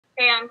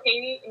I'm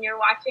Katie, and you're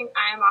watching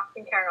I Am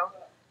Austin Carroll.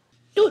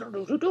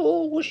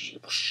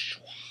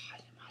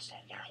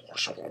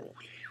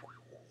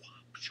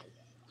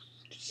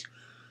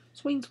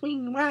 Swing,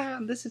 swing,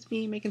 round. This is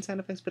me making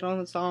sound effects, but on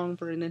the song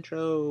for an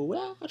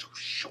intro.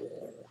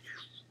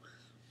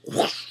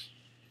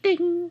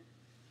 Ding.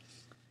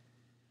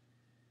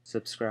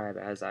 Subscribe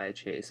as I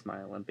chase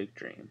my Olympic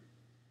dream.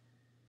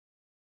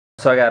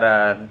 So I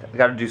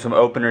gotta do some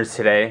openers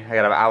today. I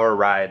got an hour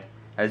ride.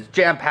 It's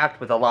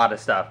jam-packed with a lot of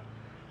stuff.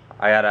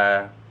 I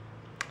got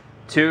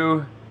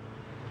two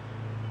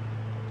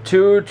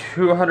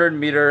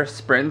 200-meter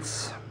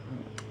sprints,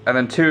 and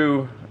then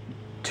two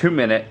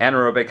 2-minute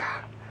anaerobic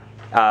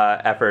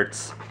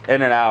efforts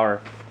in an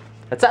hour.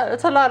 It's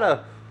a lot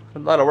of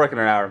work in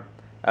an hour.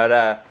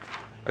 But,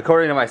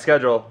 according to my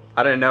schedule,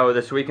 I didn't know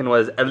this weekend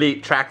was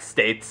elite track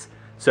states,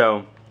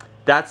 so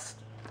that's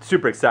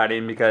super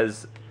exciting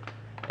because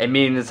it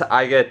means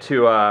I get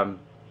to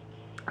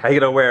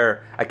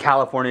wear a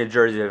California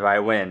jersey if I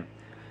win,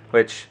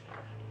 which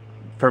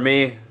for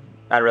me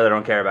I really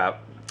don't care about,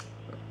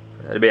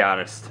 to be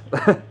honest.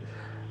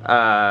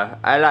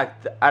 I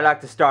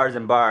like the stars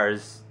and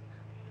bars,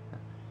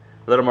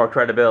 a little more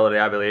credibility,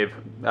 I believe.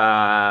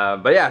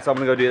 But yeah, so I'm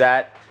gonna go do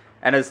that,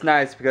 and it's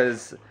nice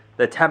because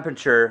the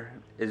temperature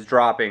is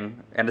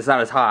dropping and it's not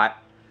as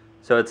hot,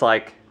 so it's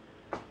like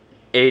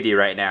 80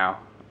 right now,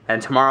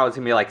 and tomorrow it's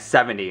gonna be like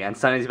 70, and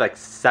Sunday's gonna be like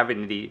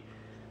 70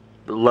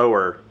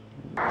 lower.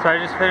 So I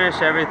just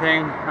finished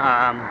everything.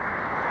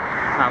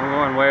 I'm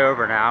going way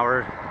over an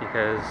hour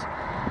because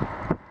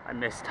I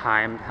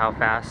mistimed how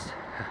fast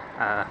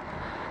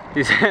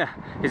these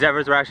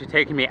efforts were actually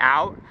taking me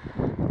out,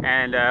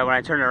 and when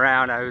I turned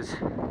around I was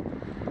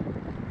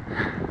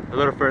a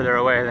little further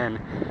away than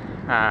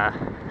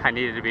I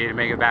needed to be to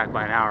make it back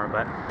by an hour,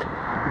 but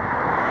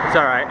it's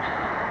alright.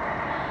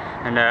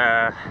 And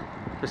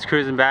just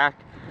cruising back.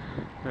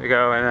 There we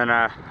go, and then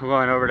I'm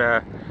going over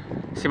to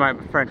see my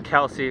friend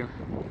Kelsey.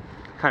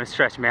 Kind of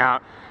stretch me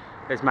out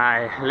as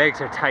my legs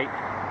are tight.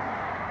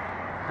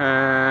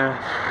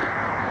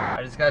 I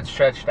just got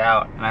stretched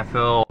out and I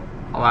feel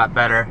a lot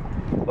better,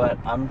 but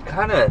I'm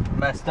kind of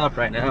messed up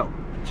right now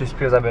just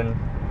because I've been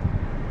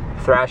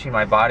thrashing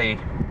my body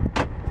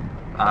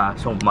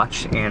so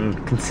much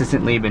and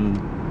consistently been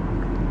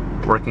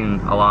working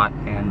a lot,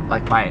 and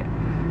like my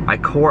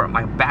core,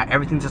 my back,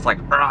 everything's just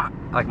like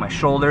my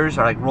shoulders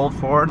are like rolled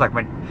forward. Like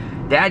my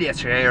dad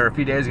yesterday or a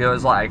few days ago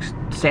was like,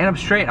 stand up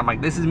straight. I'm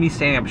like, this is me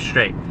standing up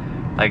straight.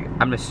 Like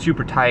I'm just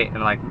super tight,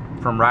 and like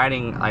from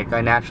riding, like I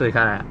naturally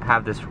kind of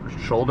have this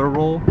shoulder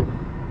roll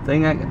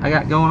thing I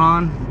got going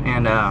on,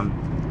 and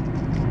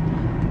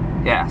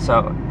yeah,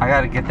 so I got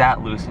to get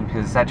that loosened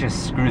because that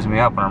just screws me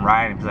up when I'm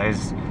riding,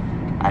 because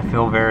I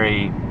feel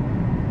very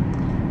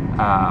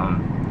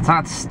it's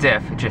not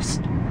stiff, it's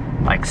just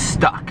like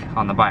stuck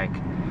on the bike.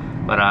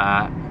 But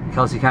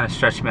Kelsey kind of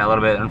stretched me a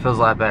little bit and it feels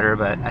a lot better.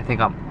 But I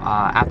think I'm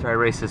after I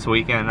race this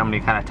weekend, I'm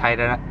gonna kind of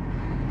tighten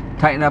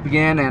up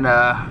again, and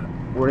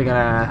we're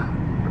gonna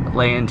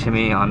lay into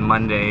me on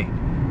Monday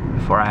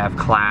before I have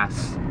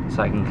class,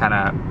 so I can kind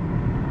of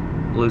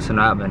loosen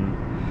up and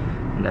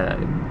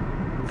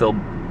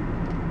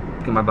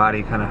get my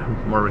body kind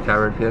of more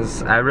recovered,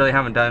 because I really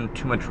haven't done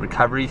too much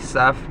recovery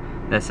stuff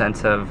in the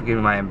sense of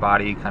getting my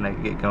body kind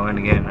of get going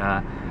again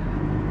for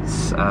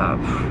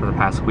the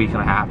past week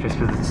and a half, just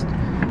because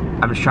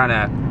I'm just trying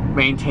to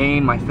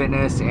maintain my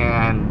fitness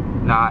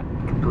and not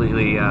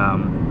completely, you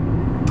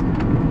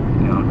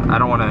know, I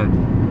don't want to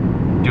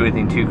do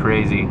anything too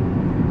crazy.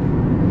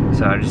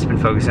 So I've just been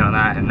focusing on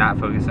that and not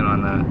focusing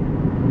on the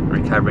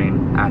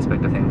recovering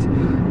aspect of things.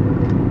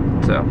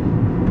 So,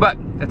 but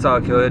it's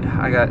all good.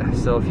 I got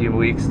still a few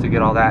weeks to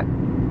get all that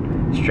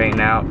straightened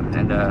out,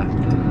 and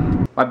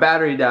my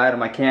battery died on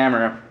my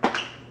camera,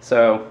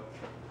 so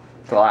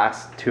the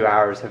last 2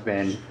 hours have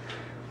been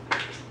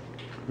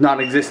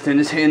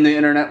non-existent in the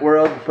internet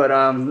world. But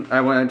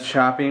I went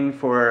shopping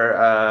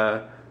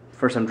for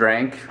some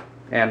drink,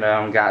 and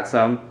got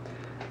some.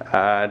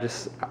 I'm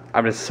just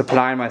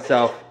supplying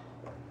myself.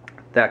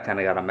 That kind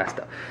of got all messed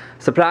up.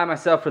 Supplying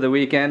myself for the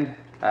weekend.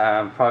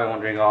 Probably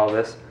won't drink all of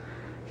this,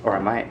 or I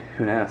might.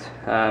 Who knows?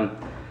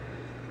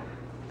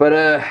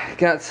 But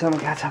got some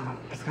of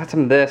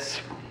this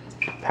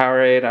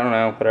Powerade. I don't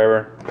know,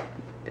 whatever.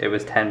 It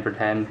was 10 for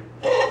 $10,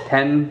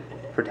 and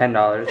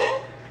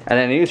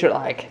then these are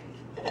like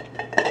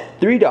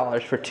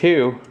 $3 for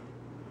 2.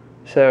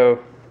 So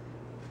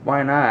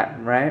why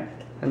not, right?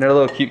 And they're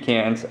little cute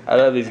cans. I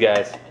love these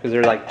guys because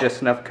they're like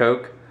just enough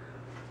Coke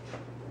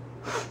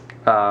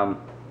to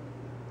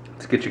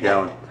get you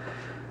going.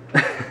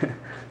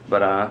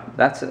 But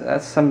that's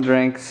some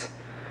drinks,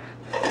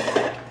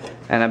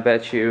 and I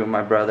bet you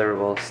my brother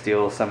will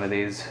steal some of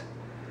these.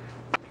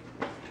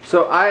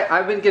 So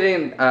I've been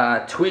getting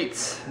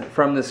tweets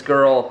from this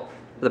girl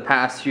for the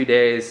past few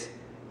days.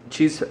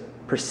 She's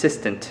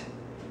persistent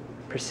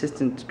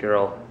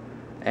girl,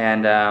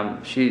 and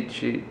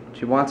she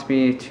wants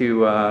me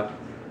to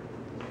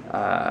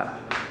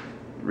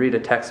read a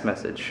text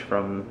message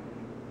from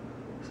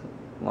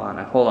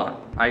Lana, hold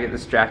on. I get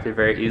distracted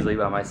very easily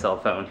by my cell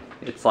phone.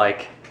 It's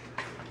like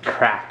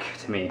crack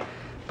to me.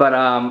 But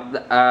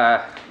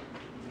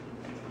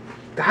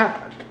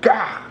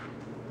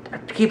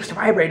it keeps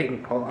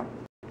vibrating. Hold on.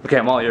 Okay,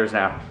 I'm all ears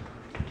now.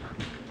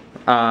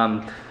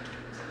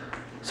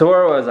 So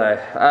where was I?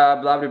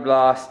 Blah blah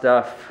blah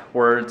stuff,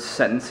 words,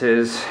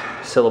 sentences,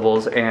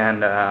 syllables,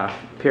 and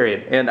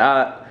period. And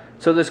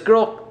so this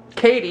girl,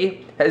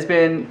 Katie, has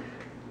been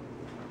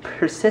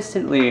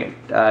persistently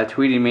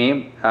tweeting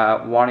me,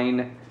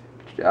 wanting.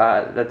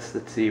 Let's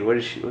see. What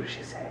did she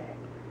say?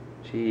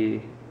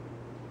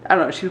 I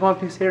don't know. She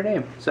wants me to say her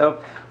name.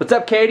 So what's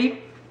up,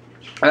 Katie?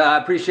 I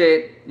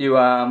appreciate you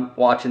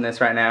watching this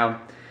right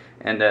now.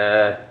 And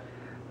you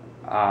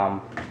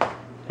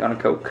want a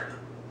Coke?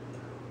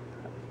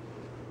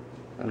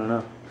 I don't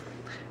know.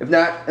 If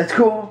not, that's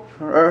cool.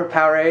 Or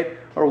Powerade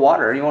or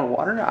water. You want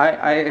water?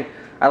 I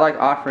like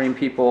offering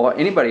people,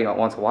 anybody who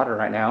wants water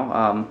right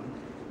now.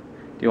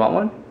 Do you want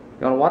one?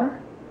 You want a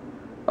water?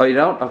 Oh, you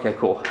don't? Okay,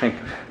 cool. Thank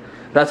you.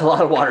 That's a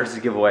lot of waters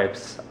to give away.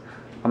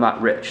 I'm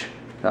not rich.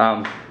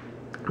 But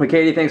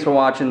Katie, thanks for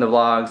watching the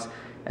vlogs.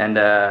 And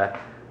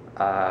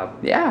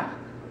yeah,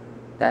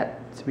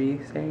 that's me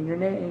saying your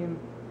name.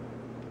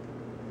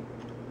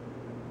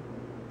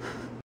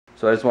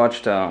 So I just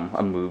watched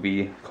a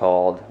movie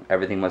called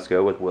Everything Must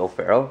Go with Will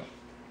Ferrell.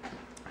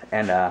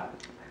 And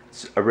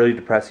it's a really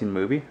depressing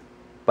movie,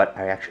 but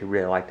I actually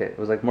really liked it. It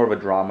was like more of a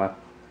drama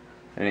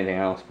than anything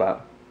else,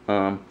 but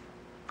you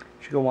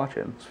should go watch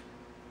it. It's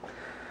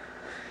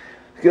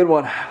a good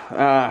one.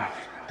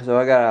 So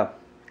I gotta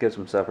get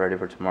some stuff ready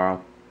for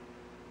tomorrow.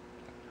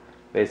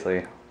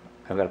 Basically,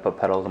 I've gotta put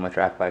pedals on my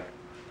track bike,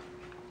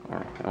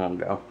 or I won't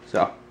go.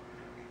 So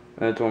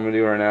that's what I'm gonna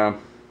do right now.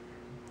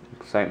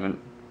 Excitement.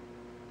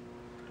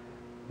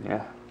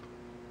 Yeah.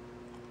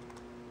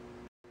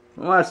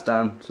 Well, that's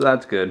done, so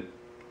that's good.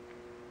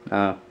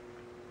 I'm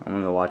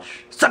gonna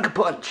watch Sucker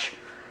Punch.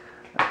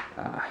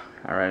 I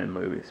rent in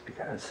movies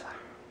because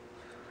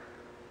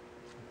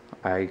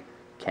I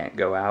can't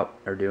go out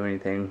or do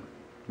anything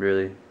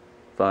really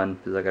fun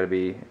because I gotta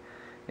be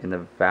in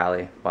the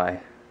valley by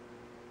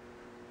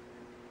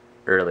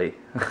early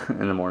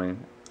in the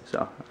morning,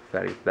 so I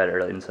gotta get to bed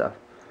early and stuff.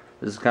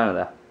 This is kind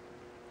of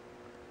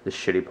the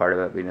shitty part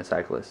about being a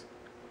cyclist.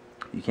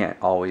 You can't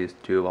always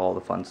do all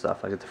the fun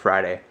stuff. Like, it's a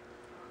Friday.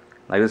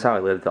 Like, this is how I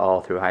lived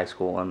all through high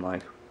school and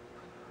like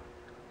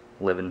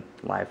living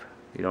life.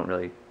 You don't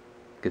really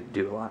get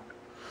to do a lot.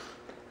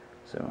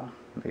 So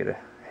I get to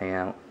hang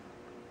out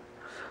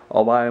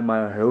all by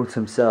my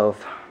lonesome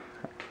self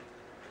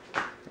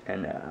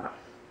and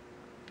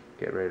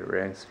get ready to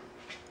race.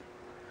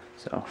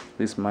 So at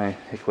least my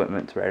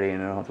equipment's ready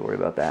and I don't have to worry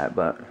about that.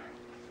 But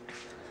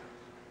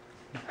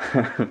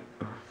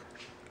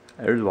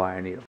there's why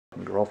I need a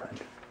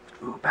girlfriend.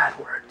 Ooh, bad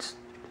words.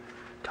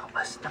 Don't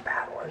listen to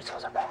bad words,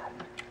 those are bad.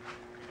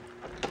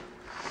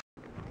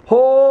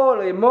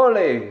 Holy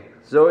moly!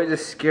 Zoe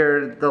just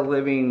scared the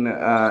living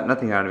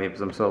nothing out of me because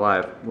I'm still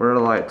alive. Where are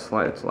the lights?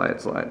 Lights.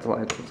 Let's go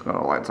to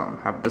lights on.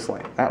 Have this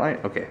light. That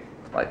light? Okay,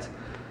 lights.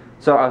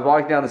 So I was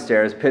walking down the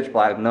stairs, pitch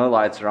black, no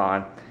lights are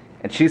on,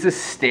 and she's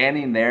just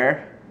standing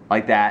there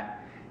like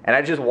that. And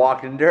I just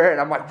walked into her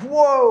and I'm like,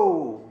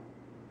 whoa!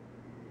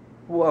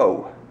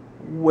 Whoa.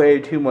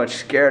 Way too much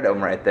scared of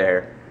him right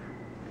there.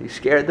 You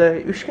scared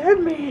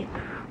me.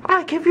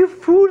 I give you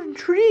food and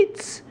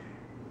treats.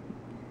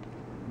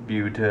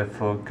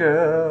 Beautiful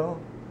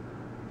girl.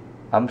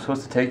 I'm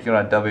supposed to take you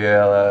on a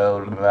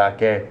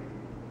WLK.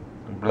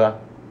 Blah.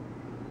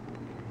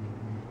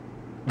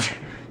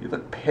 You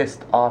look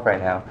pissed off right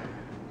now.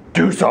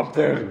 Do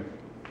something.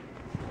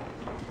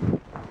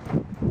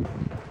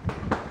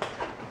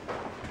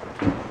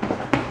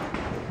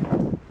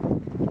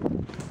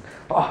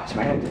 Oh, it's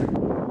my hand.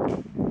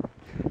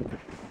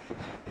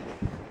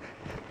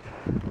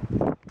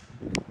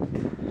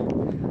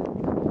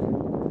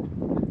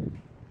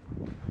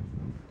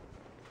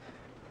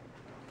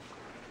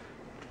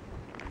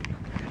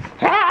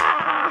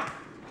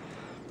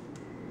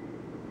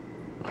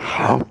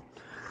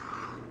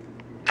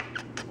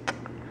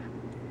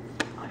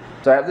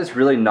 So I have this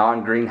really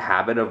non-green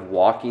habit of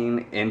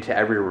walking into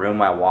every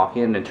room I walk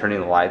in and turning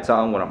the lights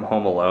on when I'm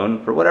home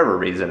alone, for whatever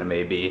reason it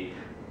may be.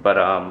 But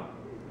I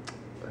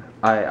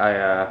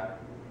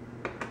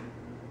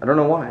don't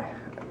know why.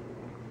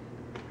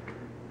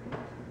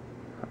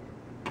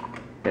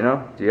 You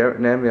know, do you ever,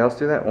 anybody else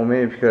do that? Well,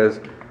 maybe because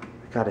I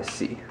gotta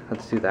see.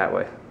 Let's do that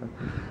way.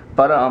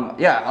 But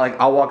yeah, like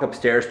I'll walk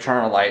upstairs,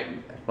 turn on a light,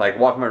 like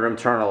walk in my room,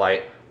 turn on a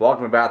light, walk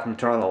in my bathroom,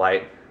 turn on the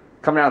light.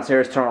 Come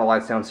downstairs, turn on the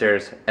lights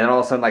downstairs, and then all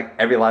of a sudden, like,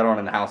 every light on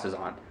in the house is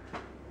on.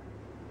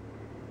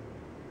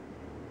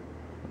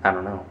 I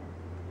don't know.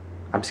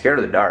 I'm scared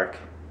of the dark.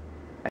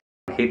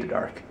 I hate the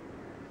dark.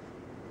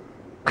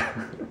 A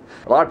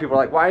lot of people are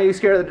like, why are you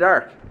scared of the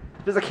dark?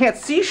 Because I can't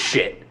see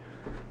shit.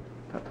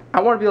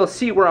 I want to be able to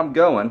see where I'm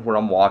going, where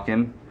I'm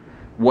walking,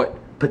 what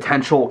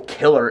potential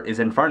killer is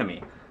in front of me.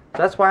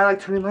 So that's why I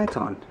like turning lights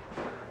on.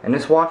 And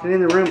just walking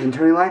in the rooms and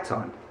turning lights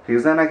on.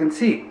 Because then I can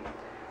see.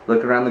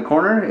 Look around the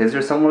corner. Is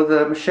there someone with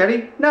a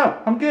machete? No,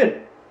 I'm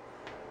good.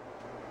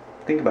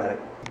 Think about it.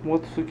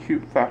 What's the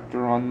cute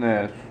factor on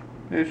this?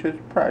 This is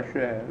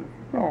precious.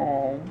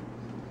 Oh,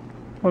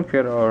 look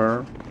at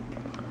her.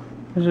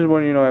 This is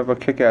when you know I have a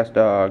kick-ass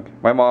dog.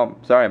 My mom,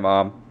 sorry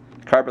mom,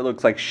 the carpet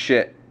looks like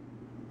shit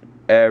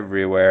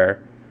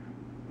everywhere.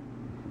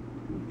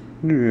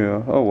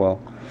 Yeah, oh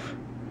well.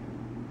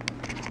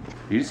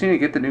 You just need to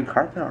get the new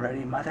carpet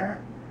already, mother.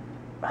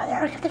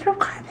 Mother, get the new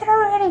carpet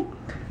already.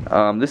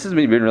 This has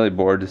me being really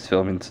bored just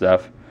filming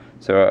stuff.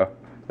 So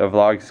the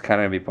vlog is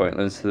kind of gonna be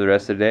pointless for the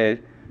rest of the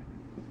day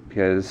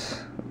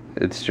because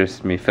it's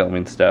just me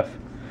filming stuff.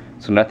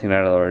 So nothing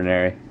out of the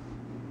ordinary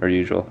or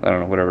usual. I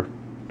don't know, whatever.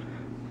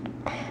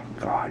 Oh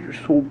God, you're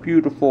so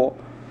beautiful.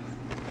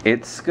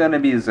 It's gonna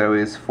be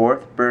Zoe's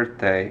 4th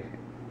birthday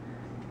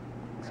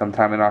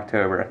sometime in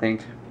October, I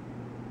think.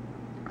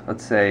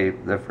 Let's say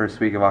the first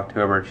week of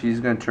October. She's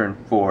gonna turn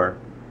 4.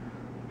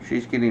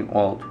 She's getting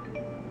old.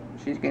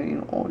 She's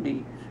getting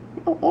oldie.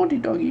 You're an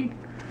oldie doggy.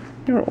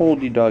 You're an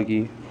oldie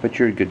doggy, but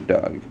you're a good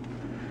dog.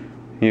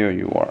 Here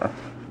you are.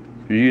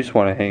 You just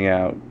want to hang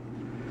out.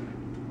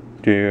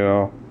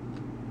 Yeah.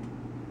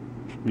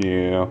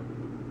 Yeah.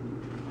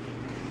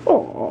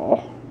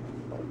 Oh,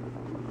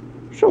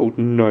 so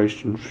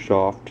nice and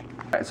soft.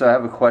 Alright, so I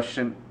have a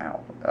question.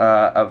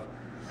 Alright,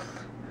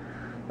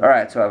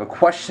 so I have a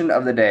question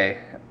of the day.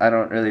 I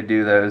don't really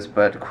do those,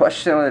 but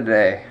question of the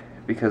day,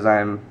 because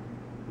I'm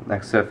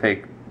next to a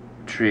fake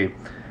tree.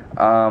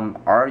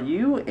 Are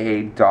you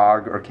a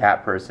dog or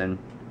cat person?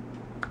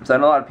 So I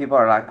know a lot of people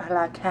are like, I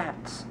like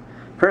cats.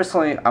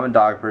 Personally, I'm a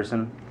dog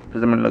person.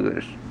 Because I mean, look at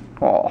this.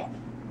 Oh,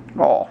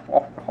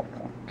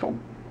 so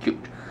cute.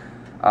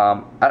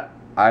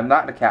 I'm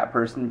not a cat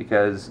person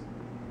because,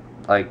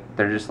 like,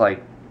 they're just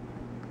like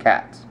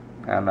cats,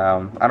 and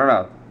I don't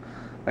know.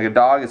 Like a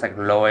dog is like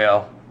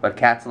loyal, but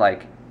cats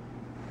like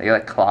they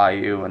like claw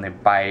you and they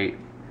bite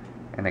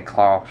and they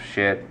claw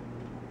shit.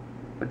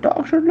 But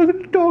dogs are, look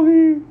at the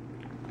doggy.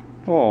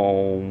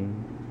 Oh,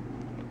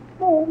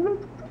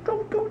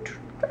 so cute.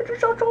 They're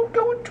so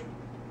cute.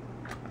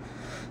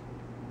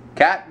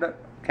 Cat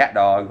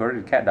dog. Where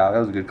did cat dog? That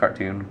was a good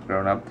cartoon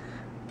growing up.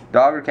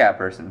 Dog or cat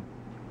person?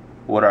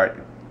 What are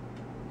you?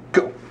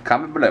 Go.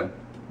 Comment below.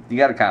 You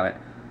gotta comment.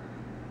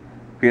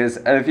 Because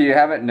if you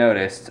haven't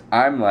noticed,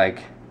 I'm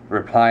like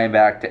replying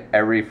back to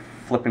every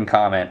flipping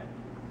comment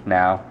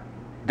now.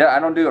 I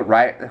don't do it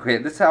right. Okay,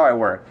 this is how I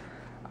work.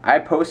 I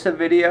post a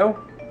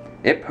video.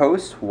 It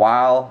posts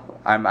while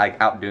I'm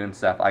like out doing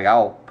stuff. Like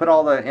I'll put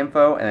all the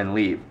info and then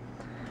leave.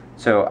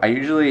 So I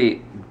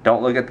usually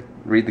don't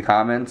read the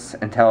comments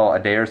until a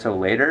day or so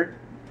later,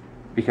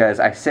 because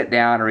I sit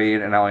down,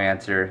 read, and I'll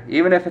answer.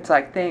 Even if it's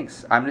like,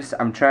 thanks.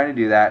 I'm trying to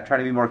do that, trying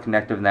to be more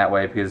connective in that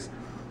way, because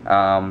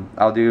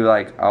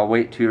I'll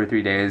wait 2 or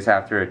 3 days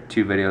after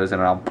 2 videos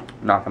and I'll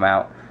knock them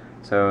out.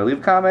 So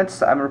leave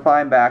comments, I'm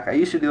replying back. I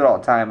used to do it all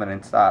the time and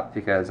then stopped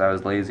because I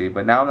was lazy,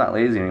 but now I'm not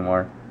lazy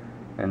anymore.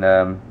 And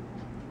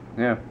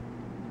yeah.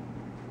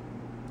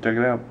 Check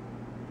it out.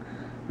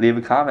 Leave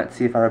a comment,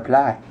 see if I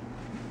reply.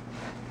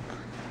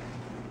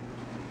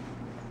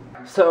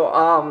 So,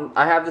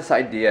 I have this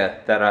idea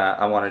that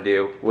I want to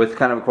do with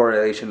kind of a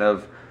correlation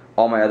of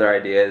all my other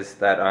ideas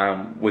that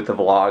with the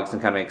vlogs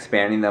and kind of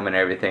expanding them and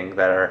everything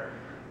that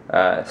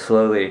are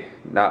slowly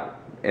not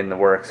in the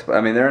works.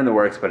 I mean, they're in the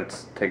works, but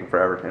it's taking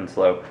forever and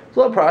slow. It's a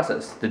slow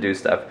process to do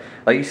stuff.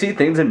 Like you see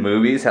things in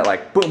movies that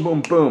like boom,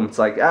 boom, boom. It's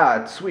like,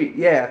 ah, it's sweet,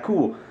 yeah,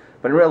 cool.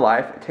 But in real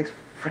life, it takes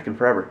freaking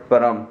forever.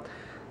 But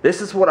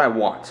this is what I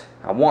want.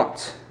 I'm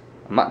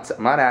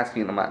not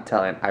asking, I'm not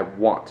telling, I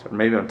want. Or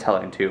maybe I'm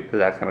telling too, because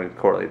that kind of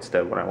correlates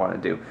to what I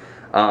want to do.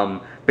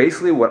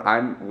 Basically what I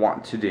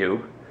want to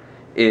do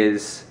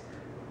is,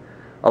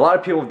 a lot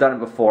of people have done it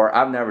before,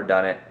 I've never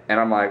done it, and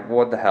I'm like, well,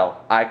 what the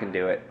hell, I can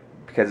do it,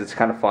 because it's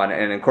kind of fun,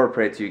 and it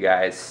incorporates you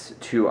guys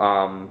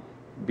to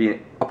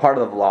be a part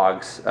of the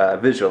vlogs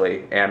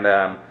visually.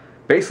 And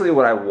basically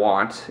what I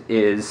want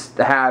is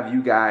to have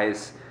you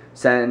guys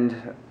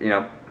send, you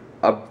know,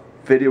 a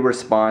video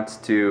response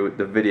to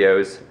the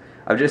videos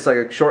of just like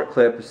a short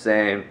clip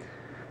saying,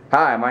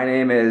 hi, my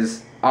name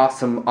is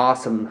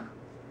awesomeness,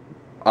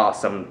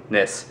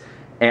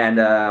 and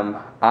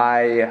no,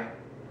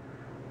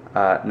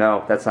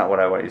 that's not what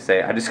I want you to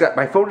say. I just got,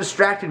 my phone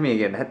distracted me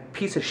again, that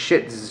piece of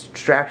shit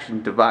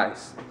distraction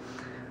device.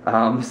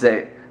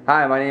 Say,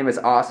 hi, my name is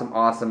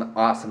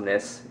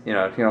awesomeness, you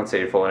know, if you don't say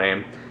your full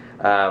name,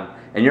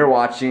 and you're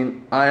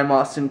watching I Am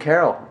Austin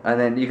Carroll, and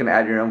then you can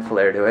add your own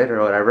flair to it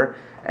or whatever.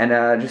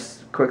 And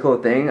just a quick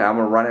little thing, I'm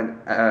gonna run it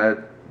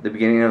at the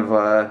beginning of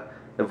the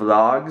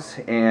vlogs,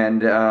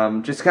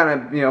 and just kind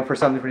of, you know, for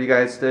something for you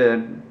guys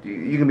to,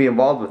 you can be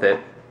involved with it,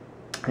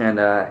 and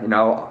you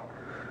know,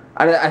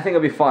 I think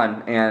it'll be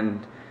fun.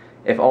 And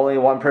if only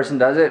one person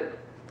does it,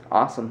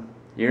 awesome.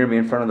 You're gonna be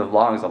in front of the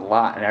vlogs a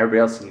lot, and everybody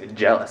else is gonna get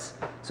jealous.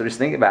 So just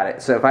think about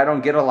it. So if I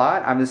don't get a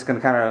lot, I'm just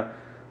gonna kind of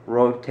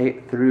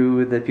rotate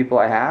through the people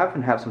I have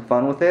and have some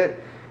fun with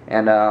it.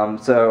 And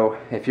so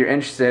if you're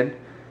interested,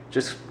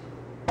 just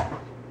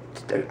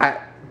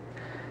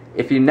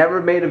if you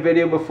never made a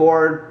video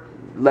before,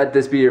 let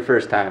this be your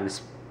first time.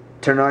 Just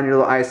turn on your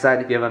little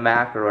eyesight if you have a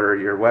Mac or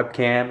your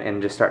webcam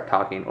and just start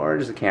talking, or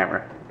just a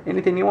camera.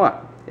 Anything you want.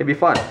 It'd be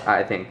fun,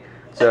 I think.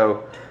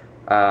 So,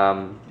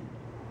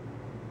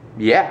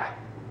 yeah,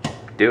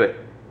 do it.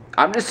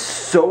 I'm just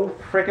so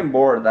freaking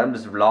bored that I'm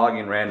just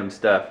vlogging random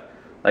stuff.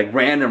 Like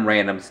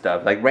random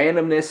stuff. Like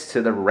randomness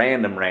to the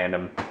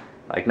random.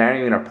 Like not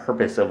even a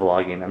purpose of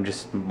vlogging. I'm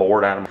just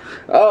bored out of my...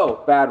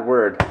 Oh, bad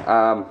word.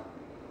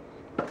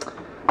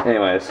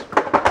 Anyways.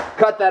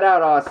 Cut that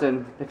out,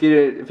 Austin. If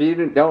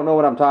you don't know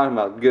what I'm talking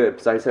about, good,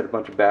 because I said a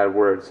bunch of bad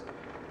words.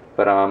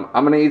 But I'm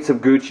gonna eat some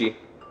Gucci.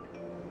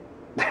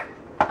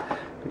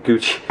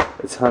 Gucci.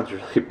 It sounds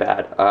really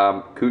bad.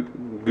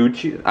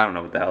 Gucci? I don't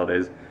know what the hell it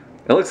is.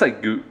 It looks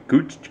like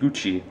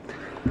Gucci.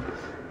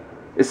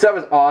 This stuff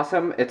is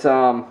awesome. It's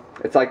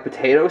like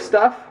potato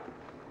stuff.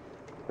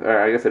 Or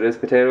I guess it is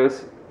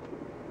potatoes.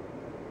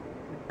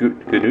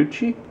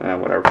 Gucci?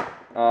 Whatever.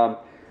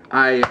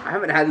 I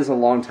haven't had this in a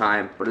long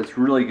time, but it's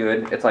really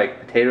good. It's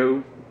like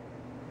potato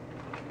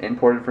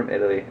imported from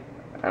Italy.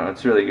 I don't know,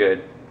 it's really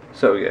good.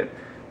 So good.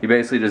 You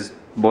basically just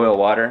boil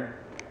water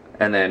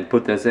and then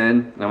put this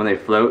in, and when they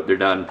float, they're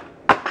done.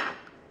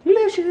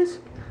 Delicious.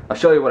 I'll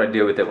show you what I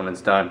do with it when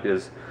it's done,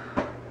 because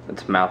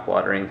it's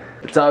mouth-watering.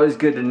 It's always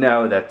good to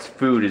know that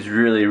food is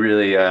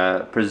really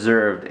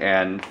preserved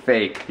and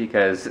fake,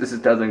 because this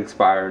doesn't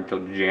expire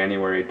until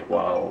January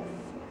 12,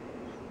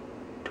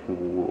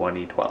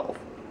 2012.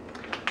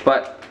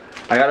 But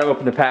I gotta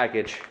open the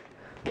package.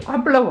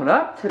 I'm blowing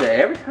up today.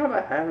 Every time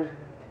I have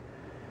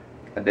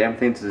a damn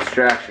thing's a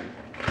distraction.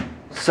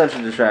 Such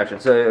a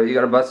distraction. So you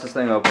gotta bust this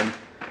thing open.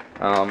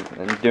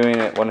 And doing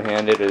it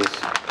one-handed is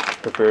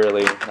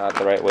preferably not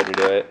the right way to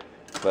do it.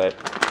 But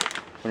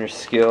when you're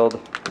skilled,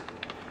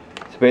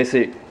 so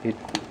basically, you,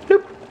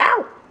 bloop,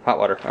 ow, hot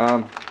water.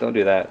 Don't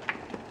do that.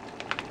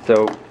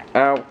 So,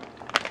 ow,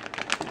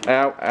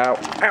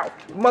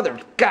 mother,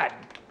 God,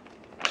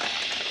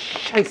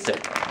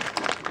 Scheiße.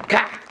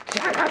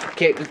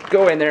 Okay, just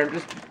go in there,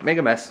 just make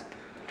a mess.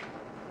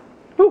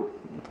 Whew.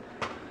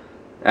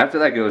 After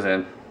that goes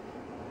in,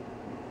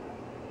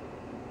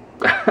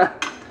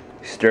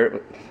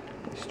 stir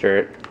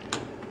it,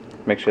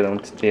 make sure that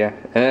one's, yeah,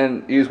 and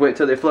then you just wait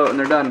till they float and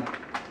they're done.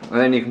 And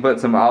then you can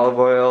put some olive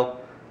oil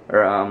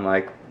or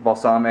like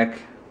balsamic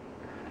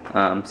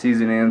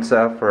seasoning and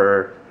stuff,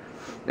 or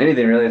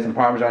anything really, some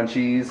Parmesan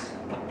cheese,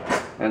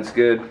 and it's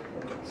good.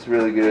 It's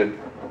really good.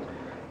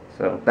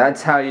 So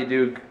that's how you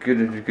do good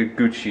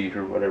Gucci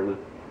or whatever.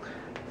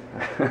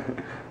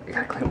 I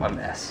gotta clean my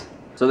mess.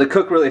 So they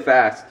cook really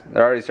fast.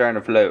 They're already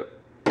starting to float.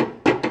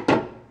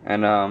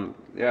 And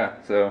yeah,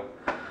 so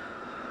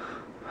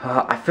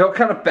I feel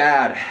kind of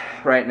bad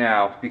right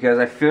now because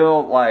I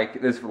feel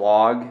like this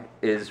vlog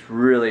is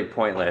really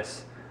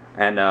pointless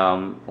and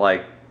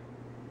like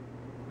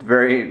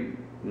very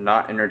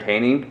not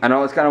entertaining. I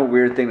know it's kind of a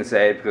weird thing to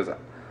say because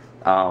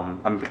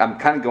I'm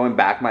kind of going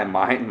back my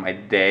mind, my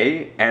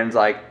day, and it's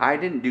like I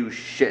didn't do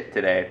shit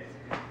today,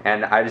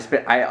 and I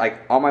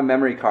like on my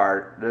memory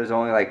card there's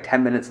only like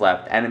 10 minutes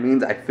left, and it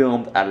means I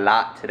filmed a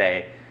lot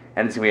today,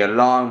 and it's gonna be a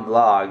long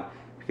vlog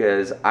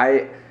because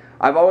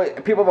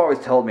people have always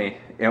told me,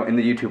 you know, in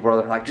the YouTube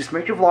world, they're like, just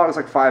make your vlogs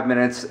like 5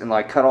 minutes and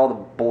like cut all the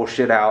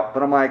bullshit out,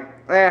 but I'm like,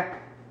 I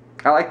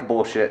like the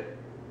bullshit.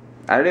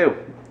 I do.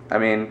 I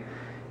mean,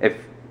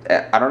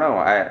 I don't know,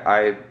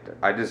 I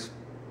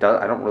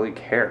don't really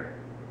care.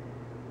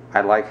 I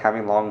like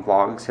having long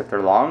vlogs if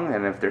they're long,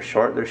 and if they're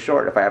short, they're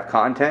short. If I have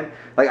content,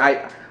 like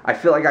I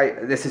feel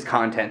like this is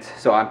content,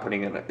 so I'm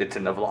putting it's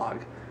in the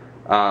vlog.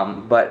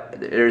 But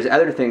there's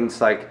other things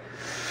like,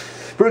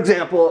 for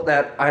example,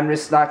 that I'm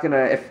just not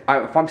gonna, if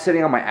I'm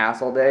sitting on my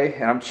ass all day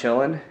and I'm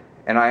chilling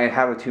and I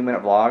have a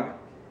 2-minute vlog,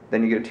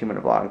 then you get a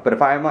 2-minute vlog. But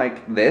if I'm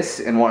like this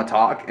and want to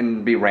talk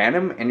and be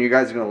random and you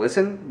guys are gonna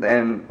listen,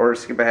 then, or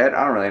skip ahead,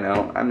 I don't really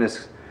know. I'm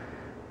just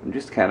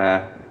kind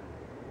of,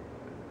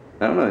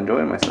 I don't know,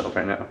 enjoying myself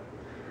right now.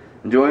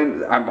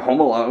 I'm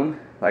home alone,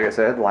 like I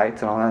said,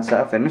 lights and all that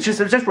stuff, and it's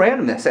just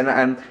randomness,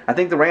 and I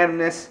think the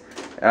randomness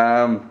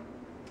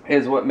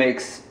is what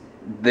makes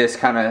this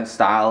kind of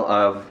style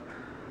of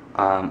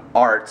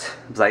art.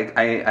 It's like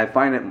I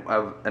find it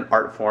an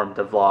art form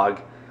to vlog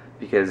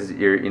because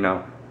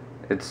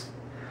it's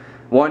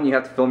one, you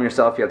have to film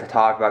yourself, you have to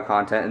talk about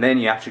content, and then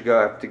you actually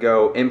have to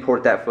go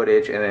import that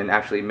footage and then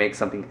actually make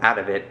something out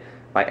of it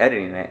by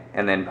editing it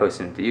and then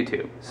posting it to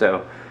YouTube.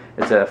 So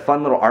it's a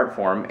fun little art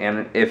form,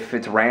 and if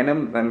it's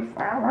random, then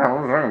I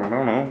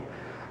don't know.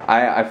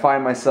 I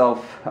find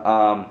myself,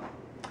 I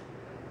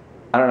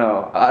don't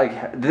know,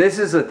 this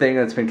is the thing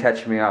that's been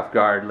catching me off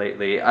guard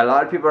lately. A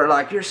lot of people are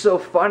like, you're so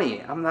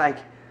funny. I'm like,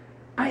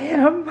 I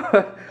am.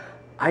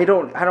 I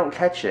don't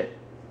catch it.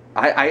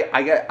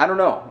 I don't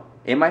know.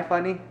 Am I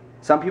funny?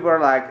 Some people are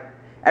like,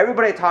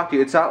 everybody I talk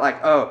to, it's not like,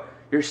 oh,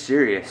 you're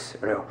serious,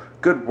 or no,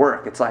 good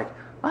work. It's like,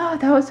 oh,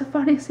 that was the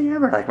funniest thing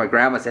ever. Like my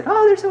grandma said,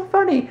 oh, they're so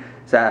funny.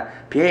 So,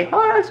 PA,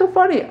 oh, that's so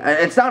funny. And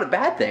it's not a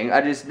bad thing.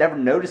 I just never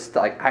noticed,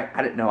 like,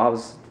 I didn't know I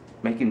was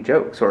making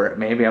jokes, or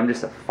maybe I'm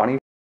just a funny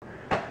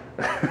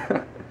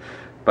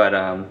But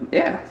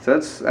yeah, so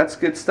that's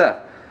good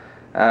stuff.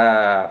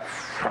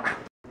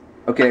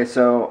 Okay,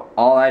 so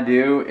all I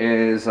do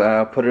is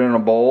put it in a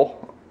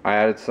bowl. I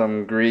added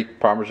some Greek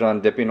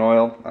Parmesan dipping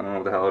oil. I don't know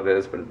what the hell it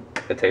is, but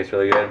it tastes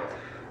really good.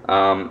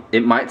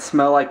 It might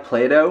smell like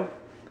Play-Doh.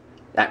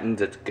 That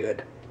means it's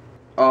good.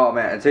 Oh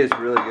man, it tastes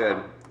really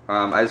good.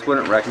 I just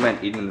wouldn't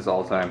recommend eating this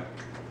all the time.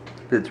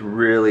 It's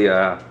really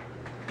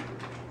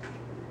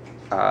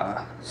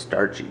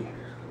starchy.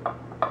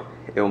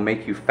 It will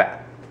make you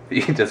fat if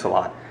you eat this a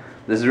lot.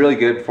 This is really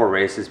good for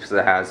races because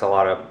it has a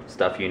lot of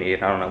stuff you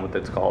need. I don't know what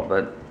that's called,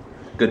 but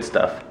good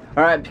stuff.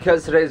 Alright,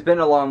 because today's been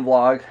a long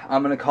vlog,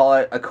 I'm going to call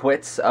it a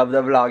quits of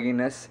the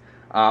vlogginess.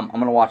 I'm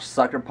going to watch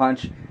Sucker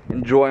Punch,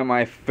 enjoy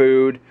my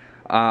food.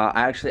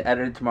 I actually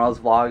edited tomorrow's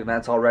vlog and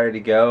that's all ready to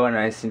go, and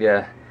I just need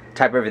to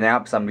type everything out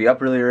because I'm going to be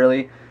up really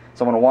early.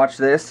 So I'm going to watch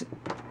this.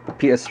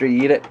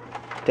 PS3, eat it.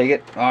 Take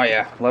it. Oh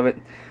yeah, love it.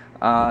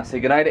 Say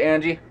goodnight to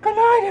Angie. Good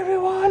night,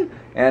 everyone.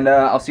 And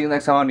I'll see you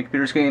next time on your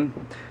computer screen,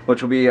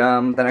 which will be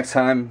the next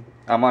time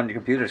I'm on your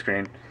computer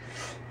screen.